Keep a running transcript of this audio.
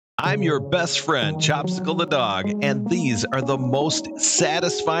I'm your best friend, Chopsicle the Dog, and these are the most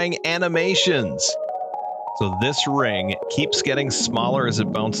satisfying animations. So this ring keeps getting smaller as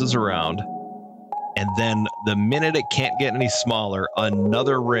it bounces around, and then the minute it can't get any smaller,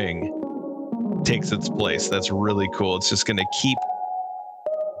 another ring takes its place. That's really cool. It's just going to keep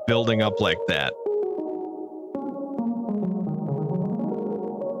building up like that.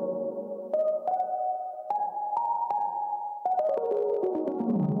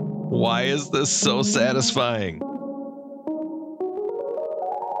 Why is this so satisfying?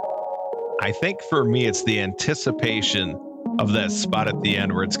 I think for me, it's the anticipation of that spot at the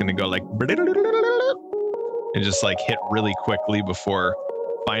end where it's going to go like and just like hit really quickly before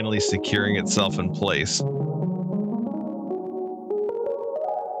finally securing itself in place.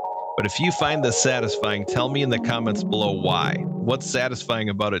 But if you find this satisfying, tell me in the comments below why. What's satisfying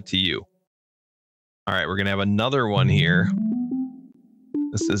about it to you? All right, we're going to have another one here.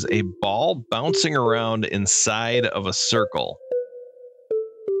 This is a ball bouncing around inside of a circle.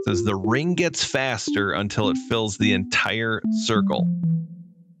 It says the ring gets faster until it fills the entire circle.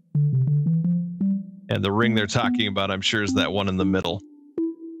 And the ring they're talking about, I'm sure, is that one in the middle.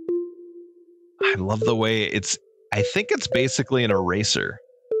 I love the way I think it's basically an eraser.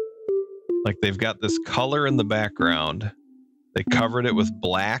 Like they've got this color in the background. They covered it with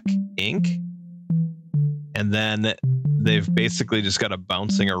black ink. And then they've basically just got a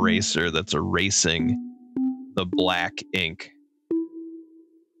bouncing eraser that's erasing the black ink.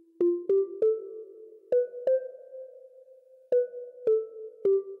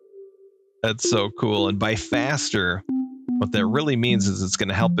 That's so cool. And by faster, what that really means is it's going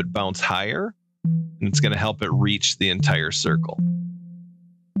to help it bounce higher, and it's going to help it reach the entire circle.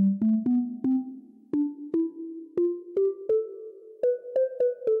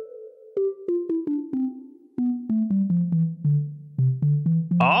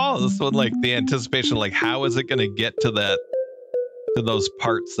 Oh, this one, like the anticipation, like how is it going to get to those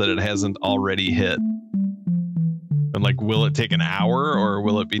parts that it hasn't already hit? And like, will it take an hour or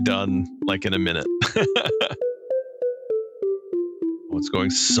will it be done like in a minute? Oh, it's going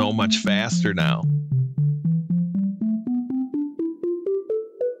so much faster now.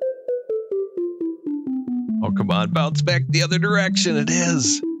 Oh, come on, bounce back the other direction. It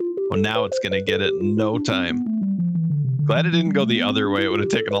is. Well, now it's going to get it in no time. Glad it didn't go the other way. It would have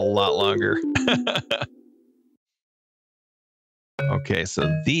taken a lot longer. Okay,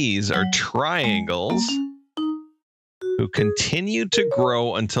 so these are triangles who continue to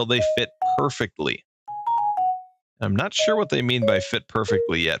grow until they fit perfectly. I'm not sure what they mean by fit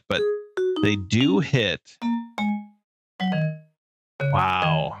perfectly yet, but they do hit.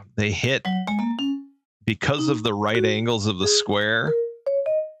 Wow, they hit because of the right angles of the square.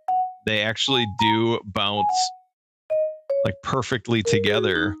 They actually do bounce like perfectly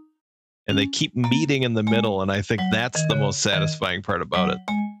together, and they keep meeting in the middle, and I think that's the most satisfying part about it.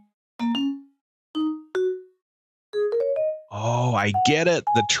 Oh, I get it.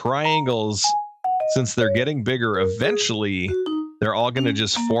 The triangles, since they're getting bigger, eventually they're all going to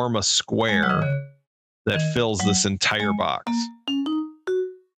just form a square that fills this entire box.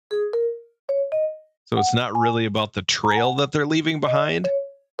 So it's not really about the trail that they're leaving behind.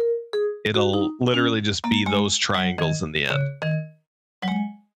 It'll literally just be those triangles in the end.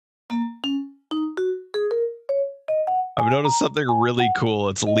 I've noticed something really cool.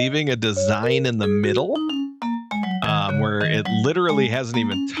 It's leaving a design in the middle where it literally hasn't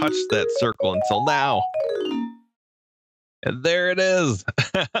even touched that circle until now. And there it is.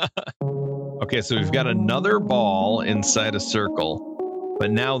 Okay, so we've got another ball inside a circle,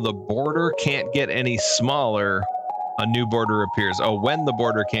 but now the border can't get any smaller. A new border appears. Oh, when the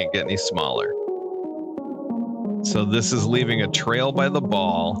border can't get any smaller. So this is leaving a trail by the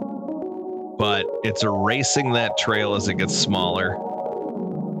ball, but it's erasing that trail as it gets smaller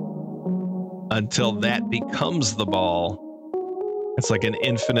until that becomes the ball. It's like an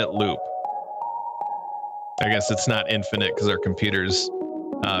infinite loop. I guess it's not infinite because our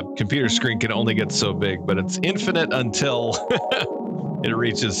computer screen can only get so big, but it's infinite until it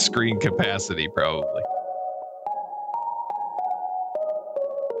reaches screen capacity, probably.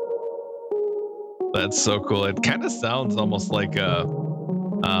 That's so cool. It kind of sounds almost like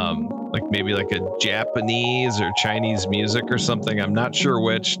maybe like a Japanese or Chinese music or something. I'm not sure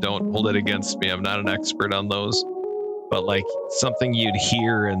which. Don't hold it against me. I'm not an expert on those, but like something you'd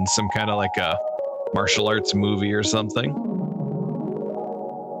hear in some kind of like a martial arts movie or something.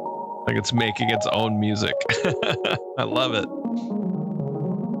 Like it's making its own music. I love it.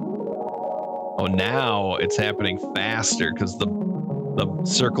 Oh, now it's happening faster because the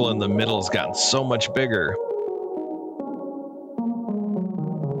circle in the middle has gotten so much bigger.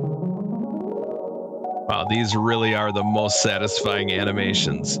 Wow, these really are the most satisfying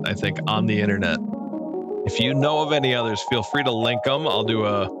animations, I think, on the internet. If you know of any others, feel free to link them. I'll do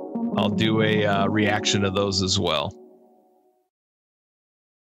a reaction to those as well.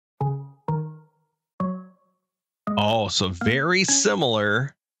 Oh, so very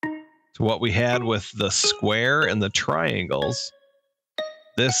similar to what we had with the square and the triangles.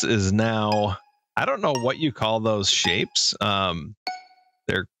 This is now, I don't know what you call those shapes.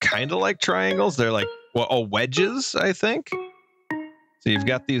 They're kind of like triangles. They're like, well, wedges, I think. So you've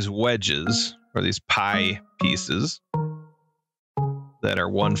got these wedges, or these pie pieces, that are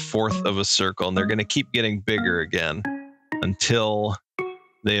 1/4 of a circle, and they're going to keep getting bigger again until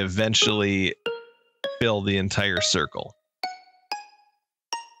they eventually fill the entire circle.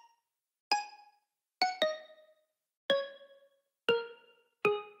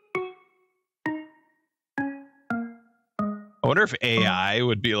 I wonder if AI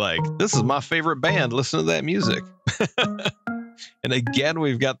would be like, this is my favorite band, listen to that music. And again,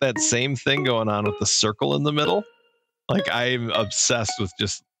 we've got that same thing going on with the circle in the middle. Like, I'm obsessed with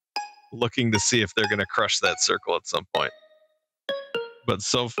just looking to see if they're going to crush that circle at some point. But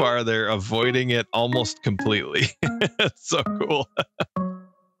so far, they're avoiding it almost completely. It's so cool.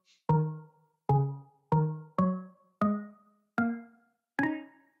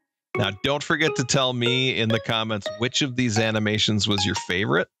 Now, don't forget to tell me in the comments which of these animations was your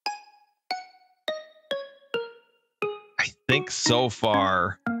favorite. I think so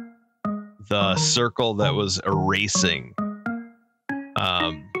far, the circle that was erasing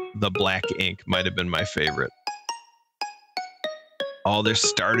the black ink might have been my favorite. Oh, they're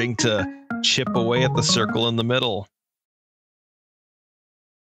starting to chip away at the circle in the middle.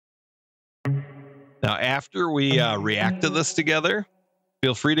 Now, after we react to this together,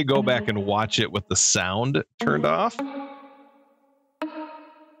 feel free to go back and watch it with the sound turned off.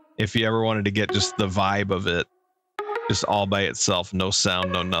 If you ever wanted to get just the vibe of it, just all by itself, no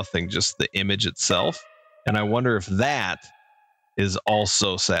sound, no nothing, just the image itself. And I wonder if that is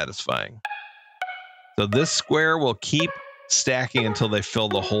also satisfying. So this square will keep stacking until they fill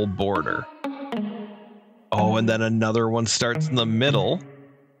the whole border. Oh, and then another one starts in the middle.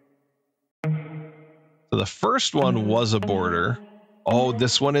 So the first one was a border. Oh,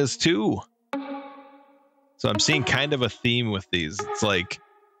 this one is too. So I'm seeing kind of a theme with these. It's like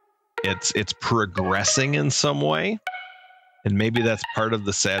it's progressing in some way. And maybe that's part of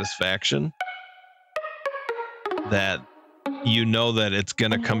the satisfaction, that you know that it's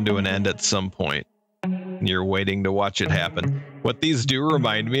going to come to an end at some point. And you're waiting to watch it happen. What these do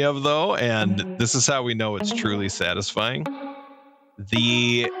remind me of, though, and this is how we know it's truly satisfying,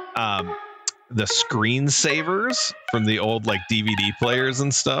 the screensavers from the old like DVD players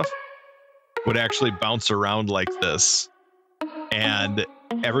and stuff would actually bounce around like this, and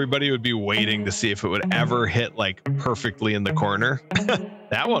everybody would be waiting to see if it would ever hit like perfectly in the corner.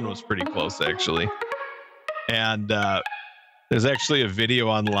 That one was pretty close, actually. And there's actually a video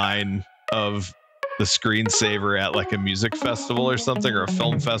online of the screensaver at like a music festival or something, or a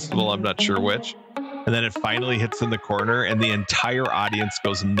film festival, I'm not sure which. And then it finally hits in the corner and the entire audience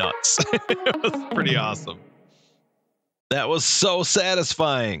goes nuts. It was pretty awesome. That was so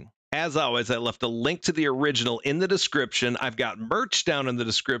satisfying. As always, I left a link to the original in the description. I've got merch down in the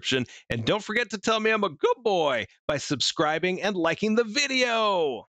description. And don't forget to tell me I'm a good boy by subscribing and liking the video.